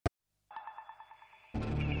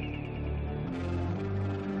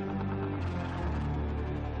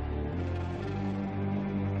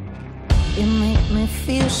You make me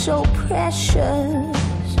feel so precious,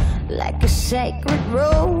 like a sacred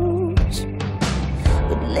rose.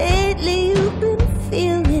 But lately you've been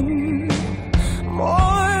feeling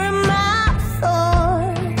more in my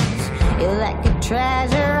thoughts. You're like a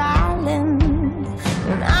treasure island,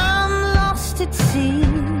 and I'm lost at sea.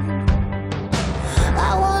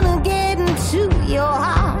 I wanna get into your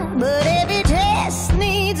heart, but every test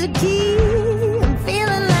needs a key. I'm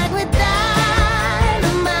feeling like we're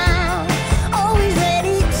dynamite, always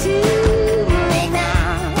ready to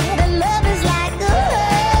ignite. Our love is like a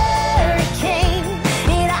hurricane,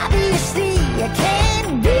 and obviously I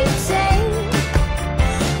can't be tamed.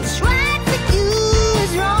 What's right for you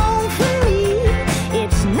is wrong for me.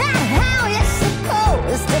 It's not how it's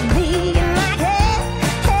supposed to be, and I can't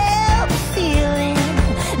help feeling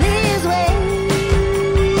this way.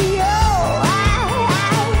 Oh,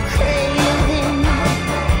 I'm craving,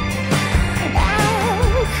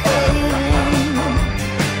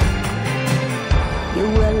 you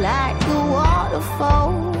were like a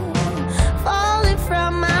waterfall falling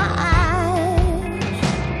from my eyes.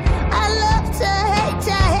 I love to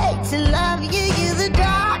hate to love you. You're the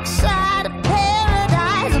dark side of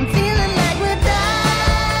paradise. I'm feeling like we're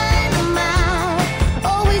dynamite,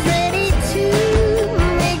 always ready to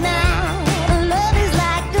ignite. Our love is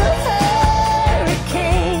like a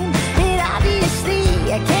hurricane, and obviously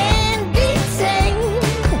I can't be tamed.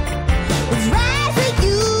 What's right for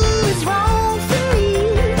you is wrong for me.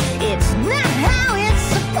 It's not how it's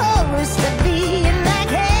supposed to be, and I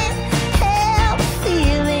can't help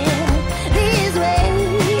feeling this way.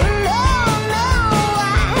 No, no,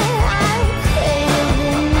 I'm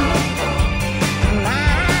craving,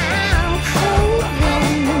 I'm craving,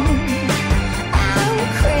 I'm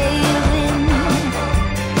craving,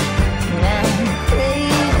 I'm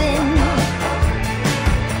craving.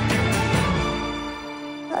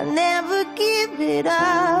 I'll never give it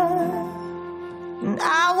up, and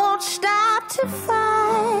I won't stop to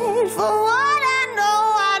fight for what I know,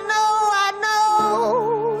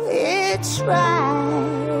 it's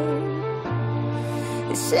right.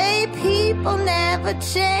 They say people never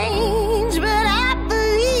change,